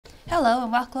Hello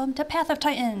and welcome to Path of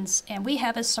Titans, and we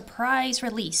have a surprise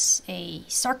release, a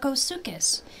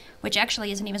Sarcosuchus, which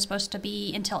actually isn't even supposed to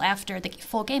be until after the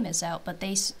full game is out, but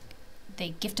they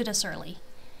gifted us early.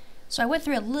 So I went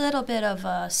through a little bit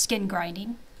of skin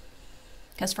grinding,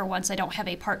 because for once I don't have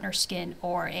a partner skin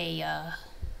or a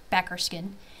backer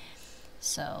skin.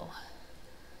 So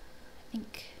I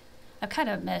think I've kind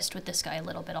of messed with this guy a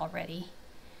little bit already.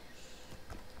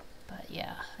 But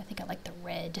yeah, I think I like the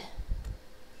red.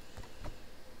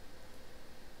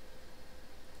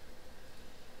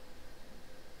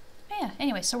 Yeah,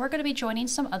 anyway, so we're going to be joining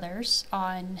some others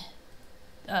on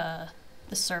the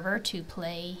server to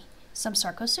play some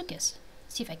Sarcosuchus.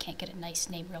 See if I can't get a nice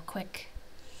name real quick.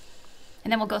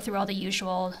 And then we'll go through all the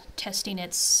usual, testing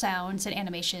its sounds and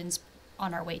animations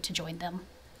on our way to join them.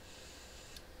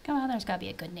 Come on, there's got to be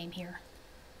a good name here.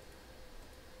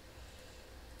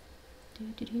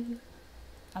 Doo-doo-doo.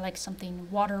 I like something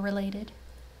water-related.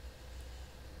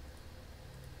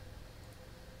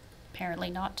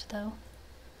 Apparently not, though.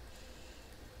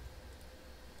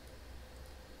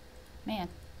 Man,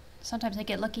 sometimes I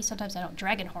get lucky, sometimes I don't.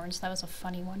 Dragon horns, that was a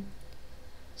funny one.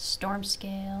 Storm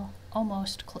scale,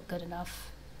 almost good enough.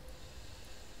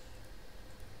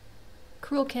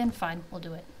 Cruelkin, fine, we'll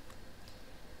do it.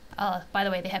 By the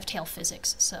way, they have tail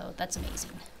physics, so that's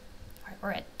amazing. Alright,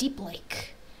 we're at Deep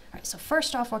Lake. Alright, so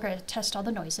first off, we're going to test all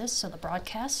the noises, so the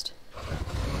broadcast.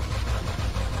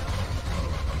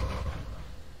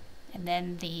 And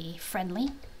then the friendly,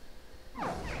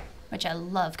 which I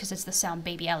love because it's the sound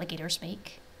baby alligators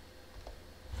make.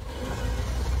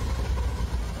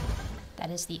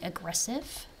 That is the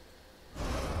aggressive.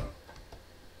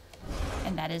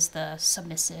 And that is the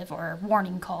submissive or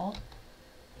warning call.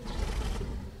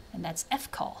 And that's F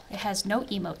call. It has no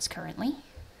emotes currently.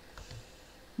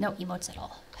 No emotes at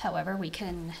all. However, we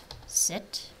can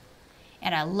sit.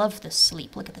 And I love the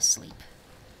sleep. Look at the sleep.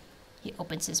 He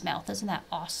opens his mouth. Isn't that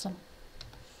awesome?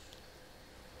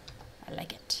 I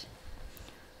like it.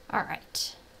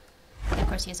 Alright. And of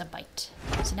course he has a bite.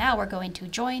 So now we're going to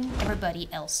join everybody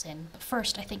else in. But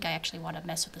first, I think I actually want to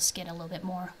mess with the skin a little bit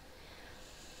more.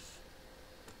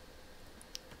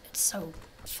 It's so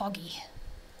foggy.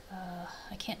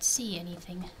 I can't see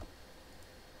anything.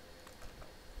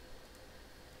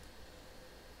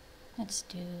 Let's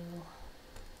do...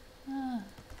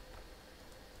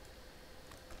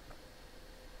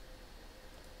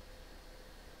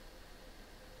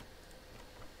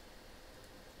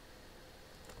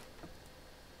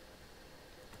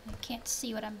 I can't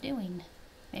see what I'm doing.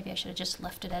 Maybe I should have just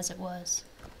left it as it was.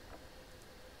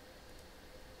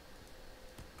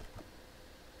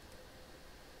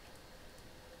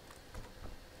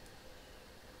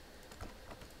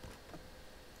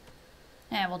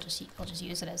 Yeah, we'll just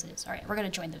use it as it is. All right, we're gonna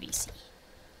join the VC.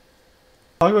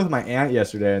 I was with my aunt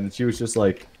yesterday, and she was just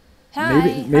like,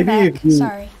 "Hi, maybe I'm back. if you...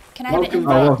 Sorry, can I have an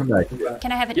invite? Oh, welcome back.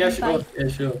 Can I have an Yeah, invite? sure. Yeah,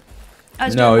 sure. I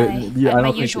was doing my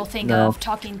usual thing of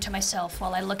talking to myself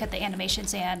while I look at the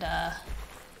animations and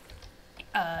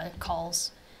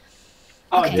calls.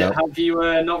 Oh, Okay. yeah. Have you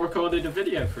not recorded a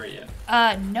video for it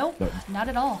yet? Nope, not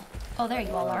at all. Oh, there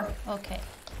you all are. Okay.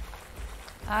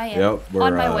 I am we're,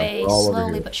 on my way, we're all over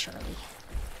slowly here. but surely.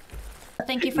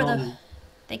 Thank you for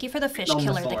the fish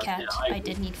killer, the cat. I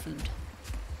did need food.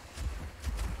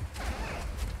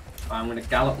 I'm gonna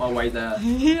gallop my way there.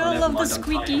 I love the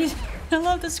squeaky. I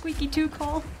love the squeaky 2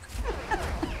 call.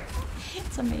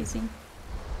 It's amazing.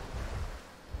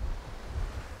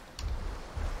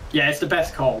 Yeah, it's the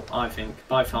best call, I think,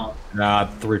 by far. Nah,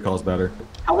 3 calls better.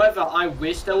 However, I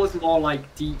wish there was more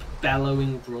like deep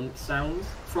bellowing grunt sounds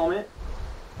from it.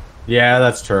 Yeah,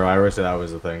 that's true. I wish that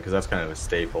was a thing, because that's kind of a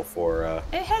staple for...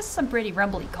 It has some pretty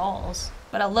rumbly calls,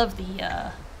 but I love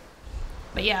the,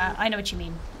 But yeah, I know what you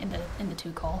mean in the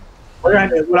 2 call. When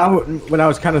I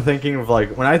was kind of thinking of,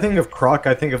 like, when I think of Croc,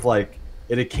 I think of, like,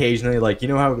 it occasionally, like, you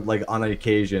know how, like, on an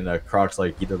occasion, Croc's,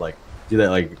 like, either, like, do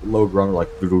that, like, low grumble, like,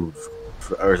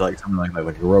 or, like, something like that,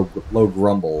 like, a low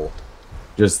grumble,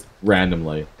 just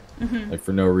randomly, like,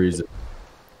 for no reason.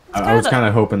 I was kind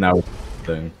of hoping that was the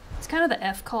thing. It's kind of the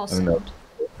F call sound.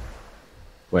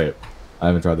 Wait, I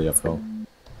haven't tried the F call.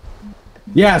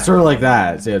 Yeah, sort of like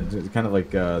that. It's, yeah, it's kind of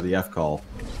like the F call.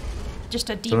 Just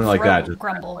a deep Something like that, just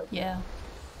grumble, yeah.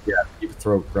 Yeah, deep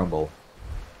throat grumble.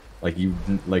 Like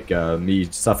me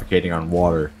suffocating on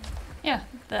water. Yeah,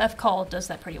 the F call does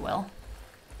that pretty well.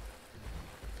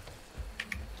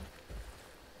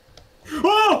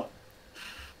 Oh!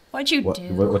 What'd you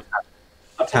do?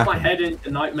 I put my head into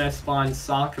Nightmare Spine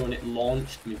Sarco and it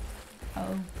launched me.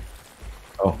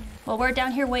 Oh. Well, we're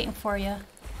down here waiting for you.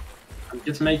 I'm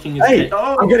just making it. Hey,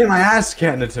 oh! I'm getting my ass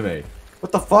handed to me.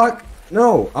 What the fuck?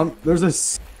 No, there's a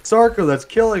Sarco that's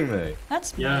killing me.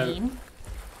 That's Yeah. mean.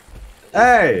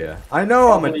 Hey, I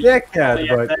know I'm a dickhead,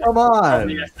 but come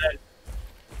on.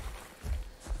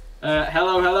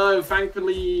 Hello.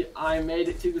 Thankfully, I made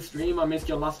it to the stream. I missed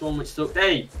your last one, which sucked.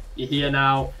 Hey, you're here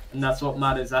now, and that's what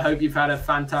matters. I hope you've had a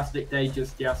fantastic day,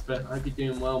 Just Jasper. I hope you're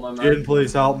doing well, my man. Jin,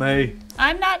 please help me.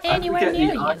 I'm not anywhere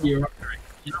near you.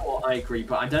 You know what? I agree,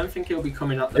 but I don't think he'll be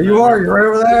coming up. There you are. You're right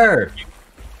over there.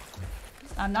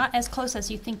 I'm not as close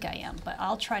as you think I am, but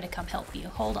I'll try to come help you.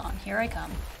 Hold on, here I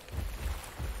come.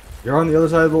 You're on the other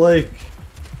side of the lake.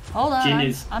 Hold on, Jin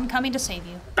is I'm coming to save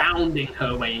you. bounding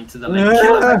her way into the lake.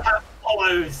 Kill her,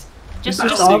 follows. Just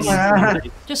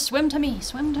swim to me.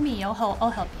 Swim to me. I'll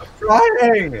help you.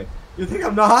 Trying. You think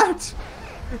I'm not?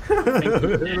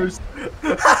 There's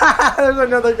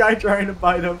another guy trying to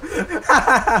bite him.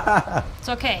 It's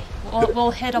okay.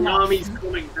 We'll hit him off. Army's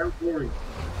coming. Don't worry.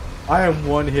 I am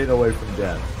one hit away from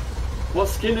death. What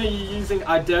skin are you using?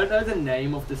 I don't know the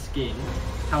name of the skin.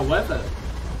 However,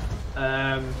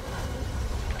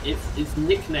 it's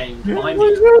nicknamed by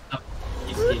me. Skin.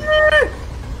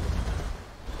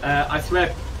 I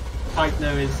swear,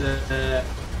 Pycno is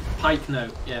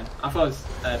Pycno. Yeah, I thought it was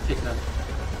Pycno.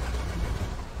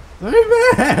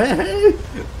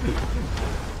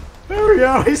 There we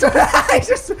go. He's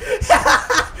just.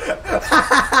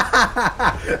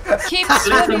 Keep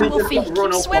swimming, Wolfie.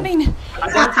 Keep swimming. I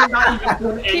don't think that even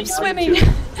done Keep any swimming. damage.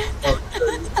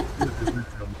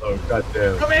 Oh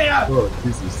goddamn! Come here. Oh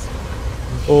Jesus!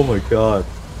 Oh my god!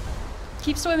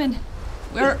 Keep swimming.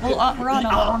 We're on The him.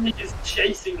 army is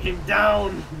chasing him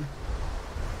down.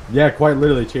 Yeah, quite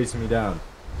literally chasing me down.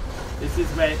 This is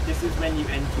when you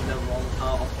enter the wrong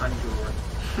part of Pandora.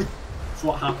 That's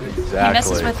what happens.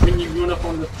 Exactly. When you run up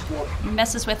on the squad.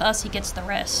 Messes with us, he gets the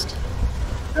rest.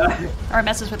 Or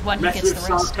messes with one, he Mess gets with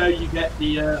the rest. Sarko, you get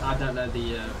the I don't know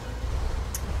the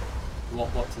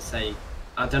what to say.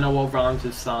 I don't know what rhymes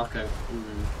with Sarko.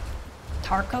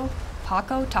 Tarko?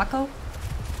 Paco? Taco?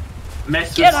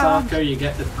 Mess Get with him. Sarko, you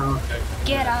get the Sarko.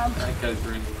 Get him. That goes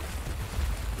really well.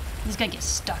 He's gonna get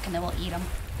stuck and then we'll eat him.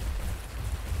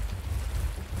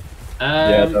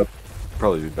 Yeah, that'd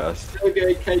probably be best.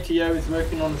 Sergey KTO is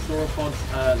working on the sauropods.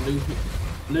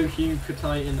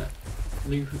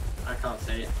 I can't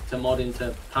say it. To mod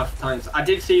into Path of Times. I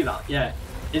did see that. Yeah,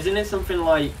 isn't it something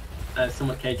like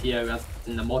somewhat KTO as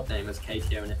in the mod name as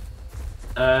KTO in it?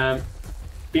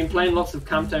 Been playing lots of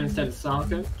Camto instead of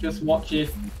Sarko. Just watch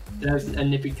if there's a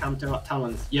nippy Camto at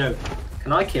Talons. Yo,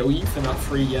 can I kill you for that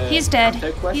free? He's dead.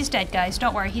 Camto quest? He's dead, guys.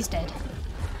 Don't worry, he's dead.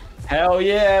 Hell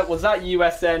yeah! Was that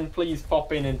USN? Please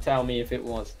pop in and tell me if it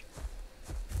was.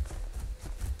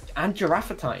 And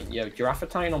Giraffetine. Yo,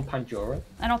 Giraffetine on Pandora.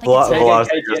 I don't think it's edible.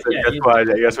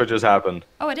 Guess what just happened?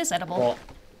 Oh, it is edible. What?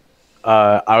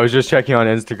 I was just checking on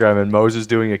Instagram and Moses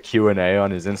doing a Q&A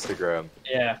on his Instagram.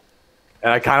 Yeah.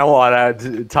 And I kind of want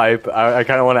to type, I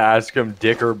kind of want to ask him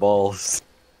dick or balls.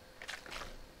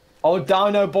 Oh,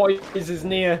 Dino Boy is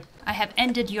near. I have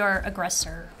ended your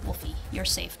aggressor, Wolfie. You're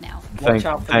safe now. Watch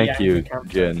out for Thank the you, angry Camto.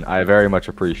 Jin. I very much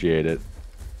appreciate it.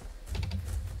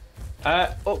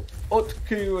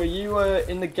 Utku, are you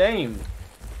in the game?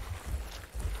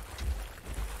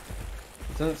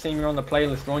 It doesn't seem you're on the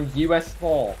playlist. We're on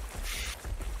US4.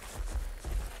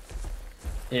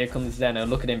 Here comes Zeno.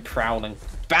 Look at him prowling.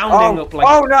 Bounding up like...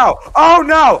 Oh no! Oh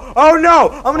no! Oh no!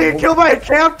 I'm gonna get killed by a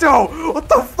Camto! What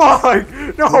the fuck?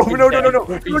 No! No! No! No! No! No!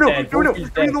 No! No! No!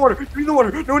 Give me the water! Give me the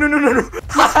water! No! No! No! No! No!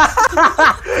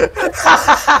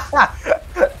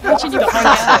 Watching you play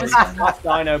out is fun. That's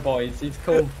Dino Boys. He's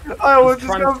cool. I was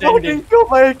just gonna fucking killed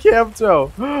by a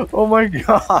Camto! Oh my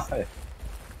god!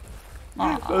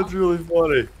 Aw. That's really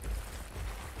funny.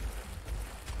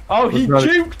 Oh, he Let's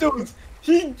run juked us!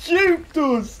 He juked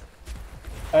us!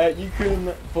 You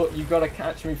can, but you gotta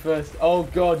catch me first. Oh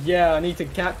god, yeah, I need to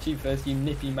catch you first, you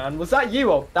nippy man. Was that you?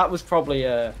 Oh, that was probably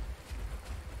Dino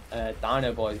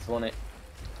Boys, wasn't it?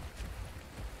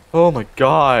 Oh my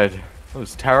god. That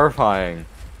was terrifying.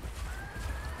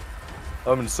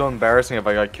 That would have been so embarrassing if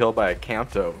I got killed by a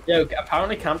Camto. Yo,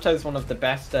 apparently Camto is one of the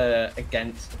best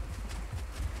against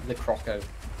the Croco.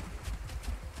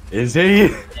 Is he?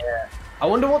 Yeah. I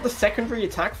wonder what the secondary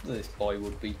attack for this boy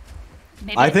would be.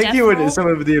 Maybe I a think death he would. roll? Some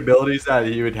of the abilities that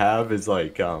he would have is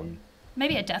like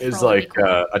Maybe a death is roll would be like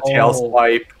cool. a tail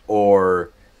swipe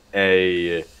or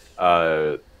a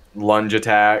lunge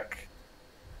attack.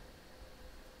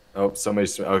 Oh,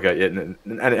 somebody's okay. Yeah,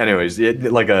 anyways,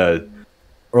 like a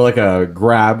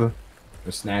grab,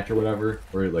 a snatch or whatever,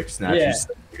 where it like snatches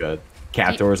like a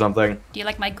Camto or something. Do you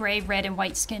like my gray, red, and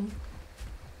white skin?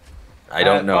 I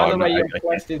don't know. By the way, I your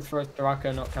quest is for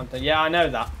Draco, not Camto. Yeah, I know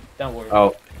that. Don't worry.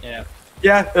 Oh, Yeah.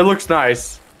 Yeah, it looks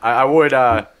nice. I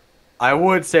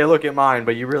would say look at mine,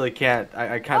 but you really can't.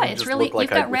 I kind Oh, of it's just really look like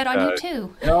you've got red on you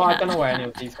too. No, I don't know where any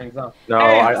of these things are. No,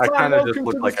 Hey, I Sam, kind of just welcome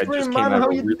look to like the I just stream, came man. out How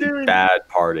of a you really doing? bad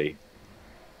party.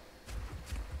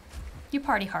 You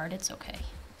party hard. It's okay.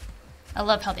 I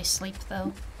love how they sleep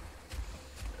though.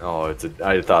 Oh,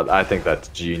 I think that's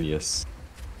genius.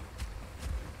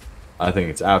 I think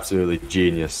it's absolutely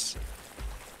genius.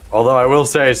 Although I will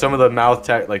say some of the mouth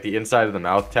like the inside of the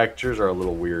mouth textures are a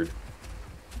little weird.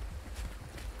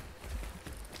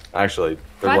 Actually,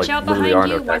 there Watch like out literally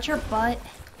behind are you. no Watch your butt.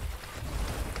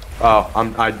 Oh,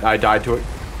 I died to it.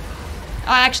 Oh,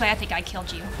 actually, I think I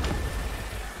killed you.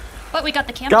 But we got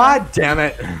the Campto. God damn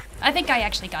it! I think I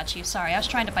actually got you. Sorry, I was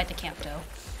trying to bite the Campto.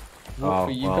 Oh,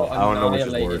 You well, got I don't know which is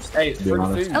annihilated. worse, Hey, it's to be free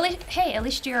honest. food. At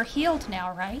least you're healed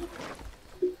now, right?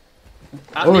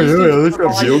 At Oh, least yeah, it's at least I'm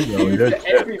provided healed now, food yeah. to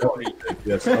everybody.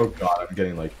 Yes. Oh god, I'm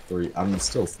getting like 3. I'm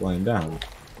still flying down.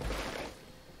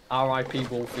 R.I.P.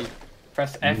 Wolfie.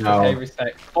 Press F to No. pay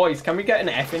respect. Boys, can we get an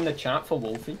F in the chat for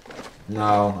Wolfie?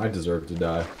 No, I deserve to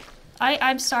die.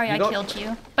 I'm sorry I killed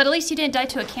you. But at least you didn't die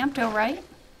to a Campto, right?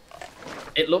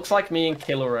 It looks like me and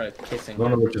Killer are kissing. I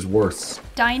don't know which is worse.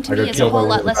 Dying to I me got is a killed by whole one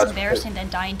lot of the less best embarrassing than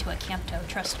dying to a Campto,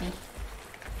 trust me.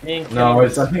 Me and No, Killer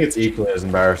I think it's equally as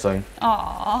embarrassing.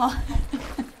 Aww.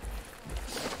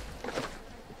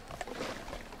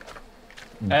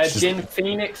 Jin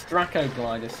Phoenix Draco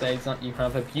Glider says that you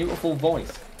have a beautiful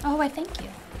voice. Oh, I thank you.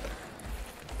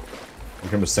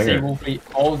 Become a See, singer. Wolfie,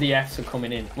 all the Fs are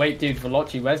coming in. Wait, dude,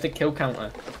 Veloci, where's the kill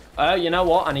counter? You know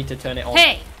what? I need to turn it on.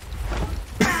 Hey!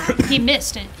 He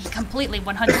missed it. He completely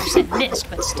 100% missed,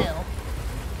 but still.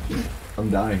 I'm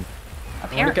dying. I'm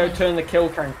gonna Apparently. go turn the kill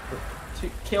counter.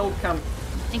 Kill cam.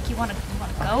 Think you wanna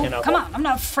go? You know Come what? on, I'm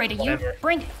not afraid of you. Whatever.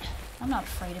 Bring it. I'm not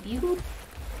afraid of you.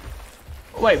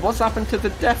 Wait, what's happened to the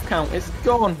death count? It's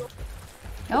gone.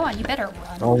 Go on, you better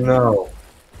run. Oh no.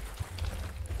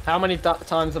 How many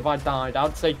times have I died?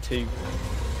 I'd say 2.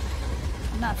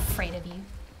 I'm not afraid of you.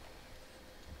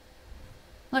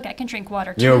 Look, I can drink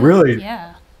water too. You know, really-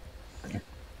 Yeah.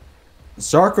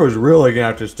 Sarco's really gonna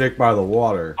have to stick by the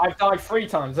water. I've died 3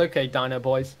 times. Okay, Dino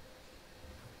boys.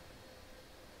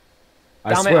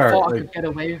 I Damn swear, it, I thought I like, could get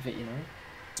away with it, you know?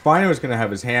 Spino's gonna have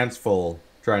his hands full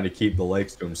trying to keep the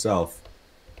lakes to himself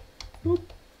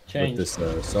Change. with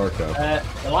this Sarco.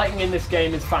 The lighting in this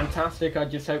game is fantastic. I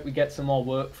just hope we get some more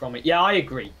work from it. Yeah, I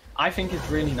agree. I think it's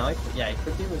really nice, but yeah, it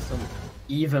could do with some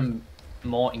even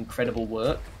more incredible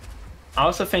work. I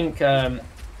also think I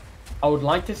would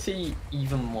like to see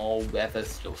even more weather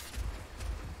stuff.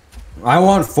 I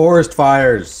want forest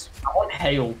fires. I want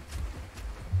hail.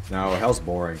 No, hell's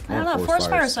boring. I don't know, forest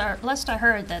fires are, lest I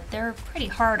heard that they're pretty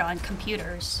hard on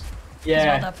computers.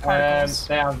 Yeah, all the particles.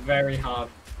 they are very hard.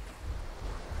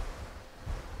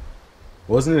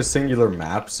 Wasn't it a singular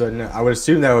map? So no, I would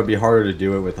assume that would be harder to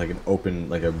do it with like an open,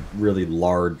 like a really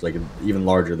large, like even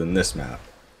larger than this map.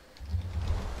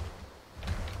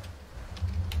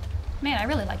 Man, I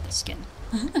really like this skin.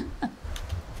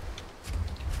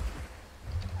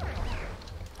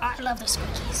 I love the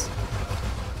squeakies.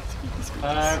 Squeaky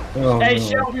squeakies. Oh, Hey no.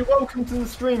 Shelby, welcome to the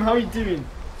stream. How you doing?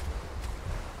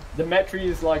 The Metri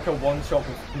is like a one-shot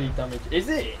with complete damage. Is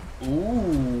it?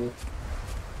 Ooh.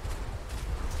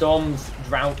 Storms,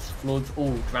 droughts, floods.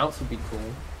 Ooh, droughts would be cool.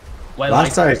 Well,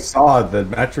 Last like, I saw, the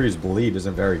Metri's bleed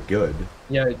isn't very good.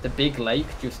 you know, the big lake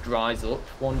just dries up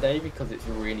one day because it's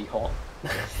really hot.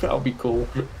 That would be cool.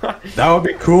 That would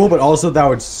be cool, but also that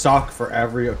would suck for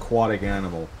every aquatic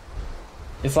animal.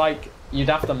 It's like you'd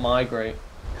have to migrate.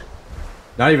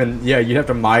 Not even, yeah, you'd have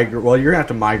to migrate. Well, you're gonna have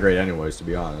to migrate anyways, to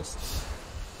be honest.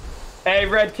 Hey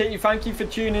Red Kitty, thank you for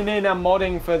tuning in and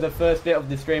modding for the first bit of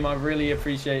the stream. I really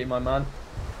appreciate it, my man.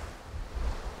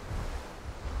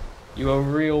 You're a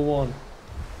real one.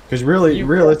 Because really,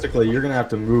 realistically, you're gonna have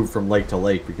to move from lake to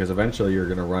lake because eventually you're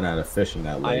gonna run out of fish in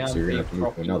that lake, so you're gonna have to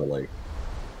move to another lake.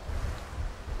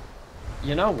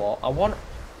 You know what?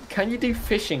 Can you do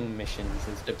fishing missions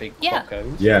as the big Yeah.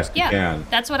 crocos? Yes, you Yeah, can.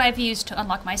 that's what I've used to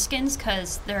unlock my skins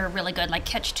because they're really good. Like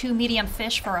catch 2 medium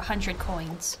fish for 100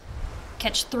 coins.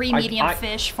 Catch 3 medium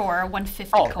fish for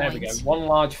 150 Oh, coins. there we go. 1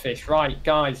 large fish. Right,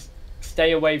 guys,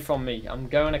 stay away from me. I'm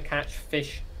going to catch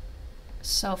fish.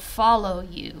 So follow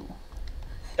you.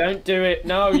 Don't do it.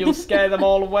 No, you'll scare them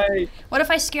all away. What if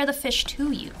I scare the fish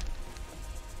to you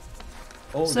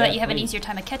Oh, so that you have an please. easier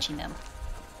time of catching them?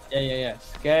 Yeah.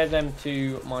 Scare them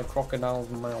to my crocodile's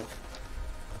mouth.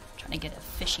 I'm trying to get a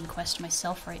fishing quest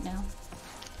myself right now.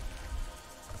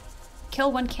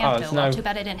 Kill 1 Oh, Campto. it's Well, no- too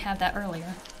bad I didn't have that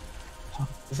earlier.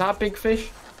 Is that a big fish?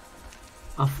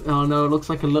 Oh no, it looks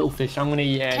like a little fish. I'm gonna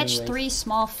eat it Catch anyways. 3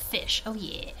 small fish. Oh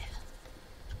yeah.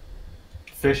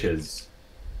 fishes.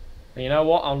 You know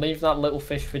what? I'll leave that little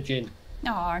fish for Jin.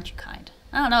 Oh, aren't you kind?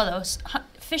 I don't know, though.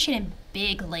 Fishing in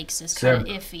big lakes is kind of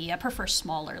iffy. I prefer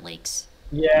smaller lakes.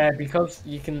 Yeah, because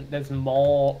you can. There's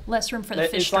more. Less room for the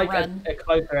fish it's like to run. a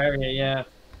closer area, yeah.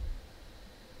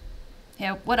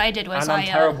 Yeah, what I did was And I'm I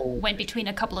terrible. went between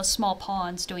a couple of small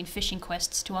ponds doing fishing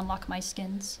quests to unlock my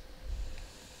skins.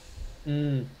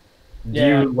 Mm. Do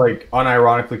Yeah. you like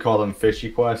unironically call them fishy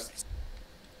quests?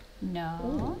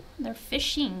 No, they're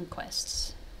fishing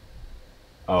quests.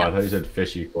 Oh, No. I thought you said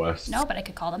fishy quests. No, but I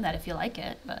could call them that if you like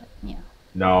it. But yeah.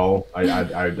 No,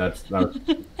 that's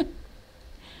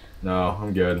no,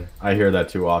 I'm good. I hear that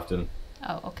too often.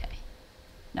 Oh, okay.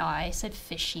 No, I said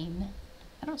fishing.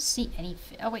 I don't see any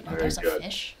oh, wait, no, Very there's a good.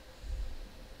 fish.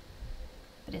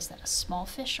 But is that a small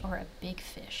fish or a big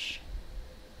fish?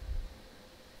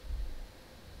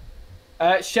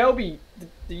 Shelby,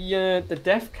 the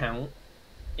death count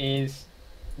is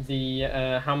the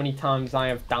how many times I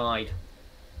have died.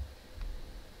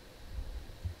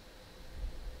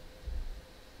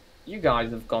 You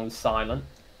guys have gone silent.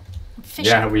 I'm fishing.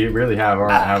 Yeah, we really have,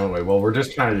 haven't we? Well, we're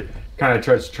just trying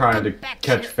to back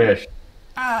catch here. fish.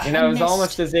 Ah, You know, I it's missed.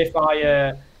 almost as if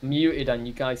I muted and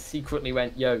you guys secretly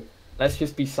went, "Yo, let's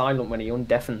just be silent when he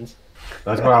undeafens."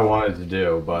 That's what I wanted to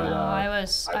do, but No, I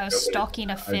was stalking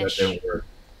a that fish, didn't work.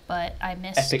 but I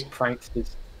missed. Epic pranksters.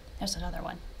 There's another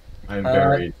one. I'm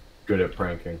very good at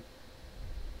pranking.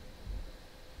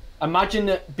 Imagine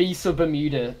that Bisa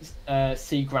Bermuda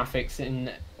sea graphics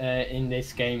in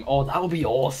this game. Oh, that would be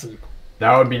awesome.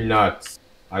 That would be nuts.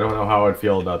 I don't know how I'd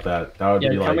feel about that. That would Yeah,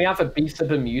 be can like. we have a Bisa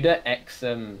Bermuda X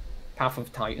Path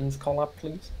of Titans collab,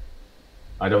 please?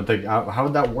 I don't think. How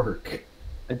would that work?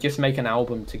 And just make an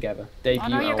album together. Debut Oh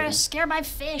no, you're album. gonna scare my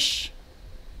fish.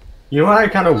 You know what I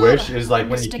kind of Ugh, wish is like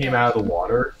when you missed came again. out of the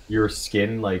water, your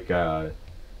skin like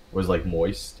was like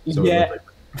moist, so Yeah. it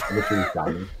looked really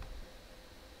shiny.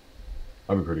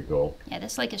 That'd be pretty cool. Yeah,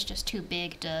 this lake is just too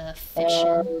big to fish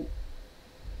in.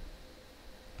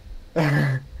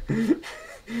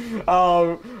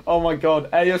 Oh my god.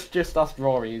 Ayos just asked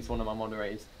Rory, who's one of my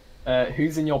moderators,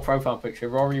 who's in your profile picture?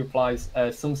 Rory replies,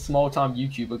 some small time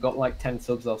YouTuber got like 10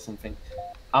 subs or something.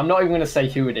 I'm not even going to say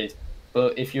who it is,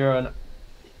 but if you're an...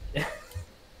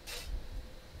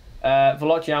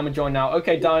 Veloci, I'm join now.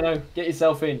 Okay, Dino, get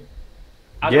yourself in.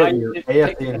 Get your did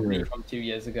AF take in the here. from 2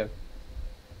 years ago.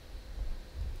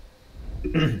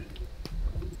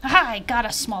 Aha, I got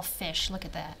a small fish. Look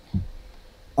at that.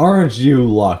 Aren't you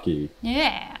lucky?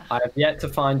 Yeah. I have yet to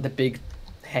find the big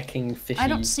hecking fishy. I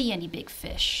don't see any big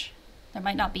fish. There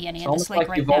might not be any It's in this almost lake like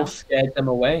right you've now. all scared them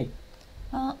away.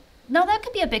 Well, no, that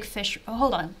could be a big fish. Oh,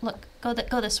 hold on. Look, go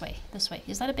this way. This way.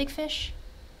 Is that a big fish?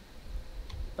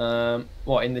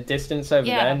 What, in the distance over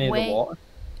Yeah, there near way- the water?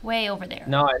 Way over there.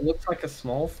 No, it looks like a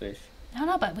small fish. I don't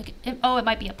know, but we could. It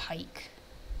might be a pike.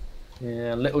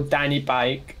 Yeah, little tiny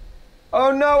bike.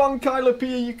 Oh no, on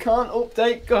Kylopia, you can't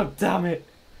update. God damn it.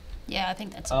 Yeah, I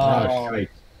think that's a Oh. pike. Oh, shite.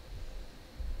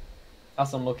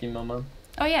 That's unlucky, my man.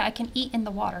 Oh yeah, I can eat in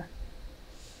the water.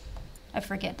 I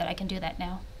forget that I can do that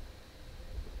now.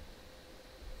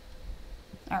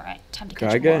 All right, time to Can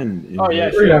catch I get more. an Oh, yeah,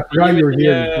 invite? sure. I forgot you were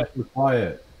here. Yeah. You just were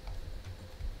quiet.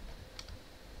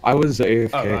 I was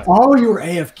AFK. Oh, right. Oh, you were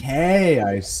AFK.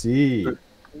 I see.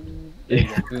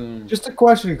 Boom. Just a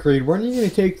question, Creed. When are you gonna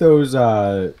take those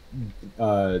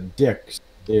dicks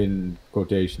in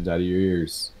quotations out of your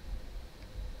ears?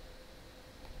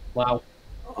 Wow.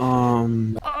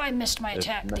 Oh, I missed my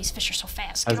attack. These fish are so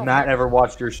fast. Get Has over Matt here. ever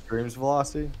watched your streams,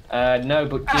 Velocity? No,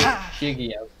 but Ah.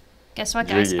 Jiggy has. Guess what,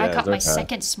 guys? Jiggy I has, caught my okay.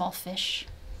 second small fish.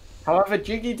 However,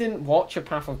 Jiggy didn't watch a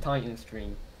Path of Titan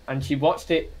stream, and she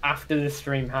watched it after the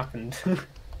stream happened.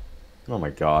 Oh my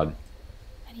god.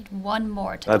 I need one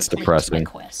more to That's complete depressing. my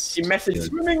quest. She messaged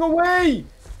swimming away.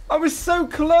 I was so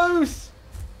close.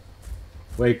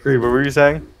 Wait, Creed, Creed. what were you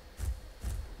saying?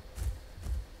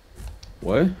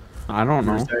 What? I don't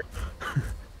know.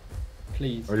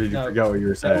 Please. Or did you no. forget what you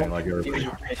were saying? Like, You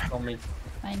pissed on me.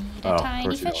 I need Oh, a of tiny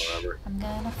course you don't fish. remember. I'm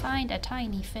gonna find a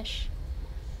tiny fish.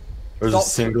 There's a Stop.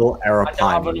 single I don't have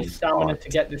aeroplane. any stamina to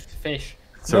get this fish.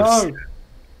 So No.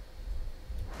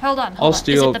 Hold on, I'll hold on. Is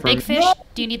steal it the big from- fish? No.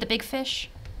 Do you need the big fish?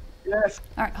 Yes.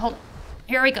 All right, hold on.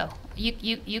 Here we go.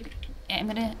 You. I'm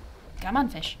gonna. Come on,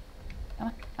 fish. Come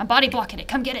on. I'm body blocking it.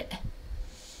 Come get it.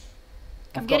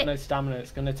 Come I've get got it. no stamina.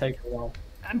 It's gonna take a while.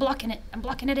 I'm blocking it. I'm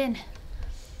blocking it in.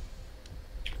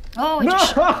 Oh, it No!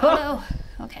 just. Oh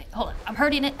no. Okay, hold on. I'm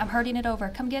hurting it. I'm hurting it over.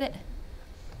 Come get it.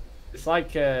 It's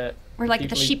like We're like the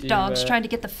people who sheepdogs do, trying to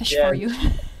get the fish yeah. for you.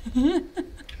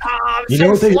 I'm You so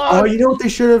know what they? slow. Oh, you know what they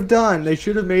should have done? They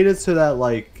should have made it so that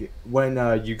like when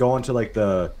you go into like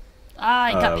the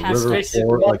I got past river it.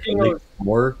 floor, like the lake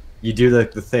floor, you do the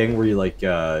thing where you like, you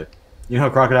know how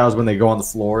crocodiles when they go on the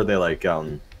floor, they like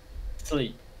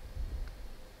Sleep.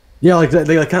 yeah, like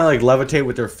they like kind of like levitate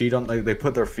with their feet on, like they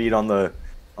put their feet on the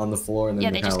floor and then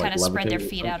Yeah, they just kind kind of spread their levitate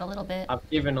feet with out a little bit. I've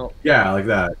given up. Yeah, like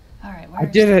that. All right, I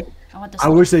did it. I want this. I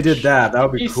little wish they did fish. that. That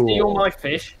would be You steal cool. my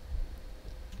fish.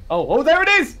 Oh, there it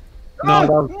is! No, that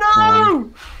Oh, was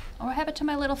no! Oh, what happened to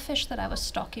my little fish that I was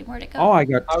stalking? Where'd it go? Oh, I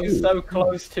got I was two. so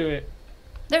close to it.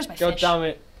 There's my God fish. damn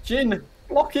it. Jin,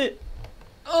 block it!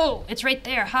 Oh, it's right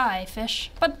there. Hi,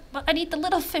 fish. But I need the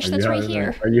little fish Are that's you right having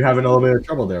here. Are you having a little bit of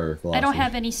trouble there, I Velocity? don't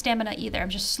have any stamina either. I'm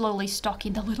just slowly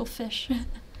stalking the little fish.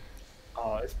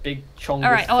 Oh, it's big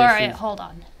chongus all right, fishes. hold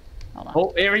on. Hold on.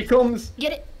 Oh, here he comes!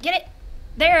 Get it!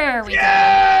 There we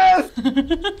Yes!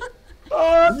 go.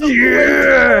 Oh,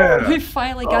 Yeah! We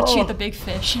finally got you Oh. the big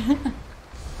fish.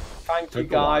 Thank you Took a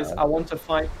guys. while. I want to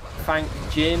thank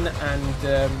Jin and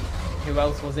who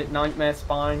else was it? Nightmare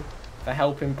Spine for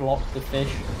helping block the fish.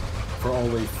 For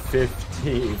only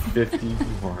 50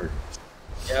 marks.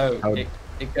 Yo, How-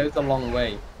 it goes a long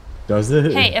way. Does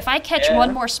it? Hey, if I catch Yeah.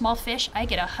 one more small fish, I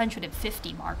get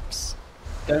 150 marks.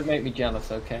 Don't make me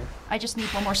jealous, okay? I just need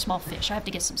one more small fish. I have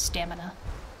to get some stamina.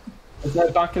 There's no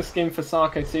backer skin for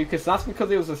Sarcosuchus. That's because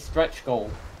it was a stretch goal.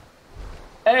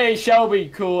 Hey, Shelby,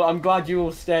 cool. I'm glad you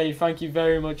will stay. Thank you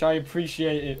very much. I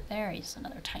appreciate it. There is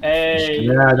another tiny Hey. fish.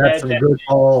 Yeah, that's some good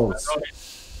calls. got it.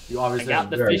 You obviously I got have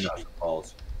the very fish. nice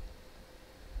calls.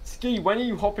 Ski, when are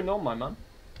you hopping on, my man?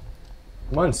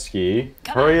 Come on, Ski.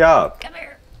 Come Hurry on. up. Come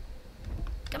here.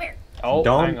 Come here. Oh,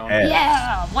 Don't hang on. ask.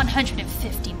 Yeah,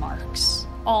 150 marks.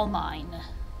 All mine.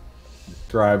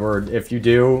 Driver, if you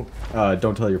do,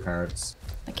 don't tell your parents.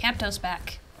 The Campto's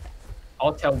back.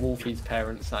 I'll tell Wolfie's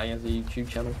parents that he has a YouTube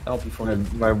channel. That'll be My, funny.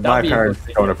 my That'd be a parents good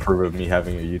thing. don't approve of me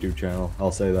having a YouTube channel.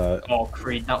 I'll say that. Oh,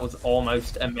 Creed, that was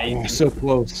almost amazing. Oh, so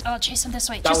close. Oh, chase him this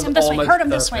way. That Chase was him this way. almost Hurt him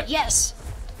this way. perfect. Yes.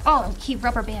 Oh, he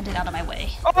rubber banded out of my way.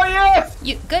 Oh, yes!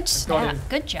 You good snap. him.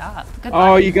 Good job. Good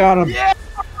Oh, bite. you got him. Yeah!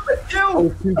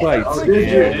 Oh, 2 bites. Oh,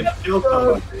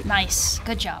 Yeah. Nice.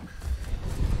 Good job.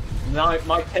 Now,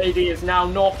 my KD is now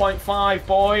 0.5,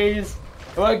 boys.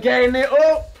 We're getting it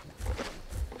up.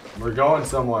 We're going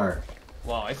somewhere.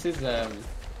 Wow, this is an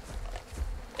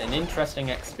interesting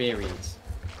experience.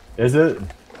 Is it?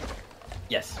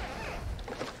 Yes,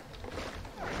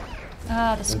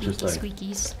 Ah, the squeaky Interesting.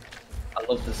 squeakies. I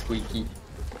love the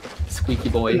squeaky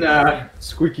boy. Nah.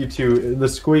 Squeaky too. The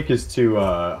squeak is too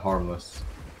harmless.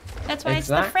 That's why it's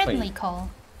the Exactly. friendly call.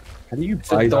 How do you It's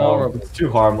bite adorable. It's too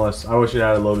harmless. I wish it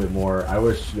had a little bit more. I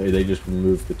wish they just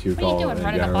removed the two What are you call doing in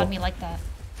running up general. on me like that?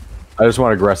 I just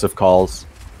want aggressive calls.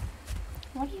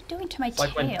 What are you doing to my It's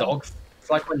like when tail? dogs. It's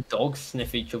like when dogs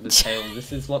sniff each other's tail.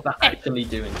 This is what they're actually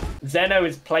doing. Zeno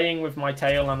is playing with my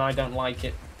tail, and I don't like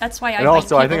it. That's why I And bite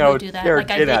also, I people think I who would do that. scare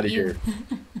Like I Jin bit outta you. here.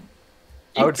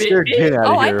 I would bit scare me? Jin out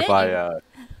Oh, of I here bit if I you.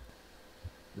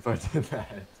 if I did that.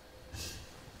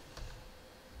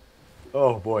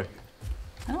 Oh boy.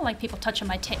 I don't like people touching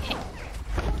my tail. Hey,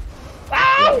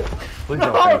 Ow! Please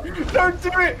No! don't say it. Don't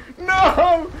do it!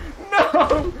 No!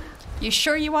 No! you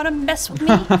sure you want to mess with me?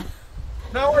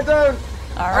 No, I don't!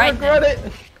 All I right, regret then.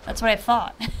 it! That's what I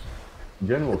thought.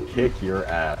 Jin will kick your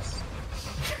ass.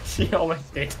 She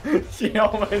almost did. She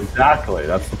almost. Exactly.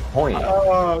 That's the point.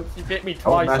 Oh, she bit me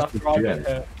twice mess after with I Jin. bit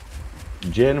her.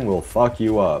 Jin will fuck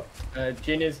you up.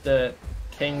 Jin is the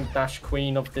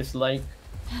king/queen of this lake.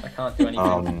 I can't do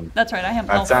anything. That's right. I am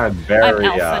That alpha. sounded I'm very.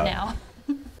 alpha now.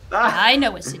 Ah, I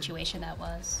know what situation that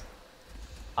was.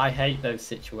 I hate those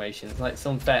situations. Like it's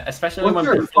unfair, especially What's when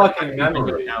your people fucking are moving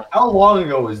memory? it down. How long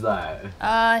ago was that?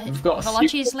 You've got a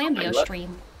Valachi's super Lambio memory.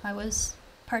 stream. I was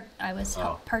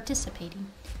Oh. participating.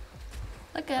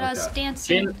 Look at us Okay.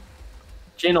 dancing.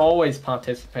 Jin always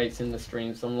participates in the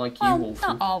streams, unlike you, Well, Wolfie.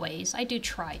 not always. I do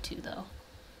try to, though.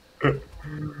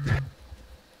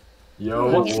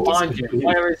 Yo, What's Wolfie. Spine, Jin?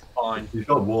 Where is Spine? He's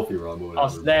called Wolfie Rumble. Oh,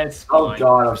 there's Oh Spine.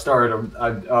 god, I'm starting.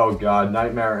 Oh god,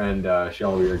 Nightmare and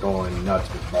Shelby are going nuts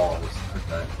with balls.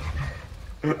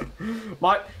 Okay.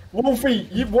 Wolfie,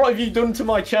 what have you done to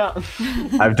my chat?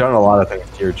 I've done a lot of things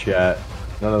to your chat.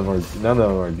 None of them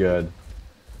are good.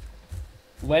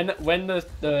 When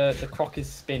the croc is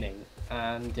spinning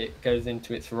and it goes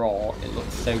into its roar, it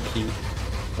looks so cute.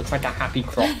 Looks like a happy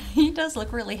croc. He does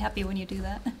look really happy when you do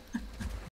that.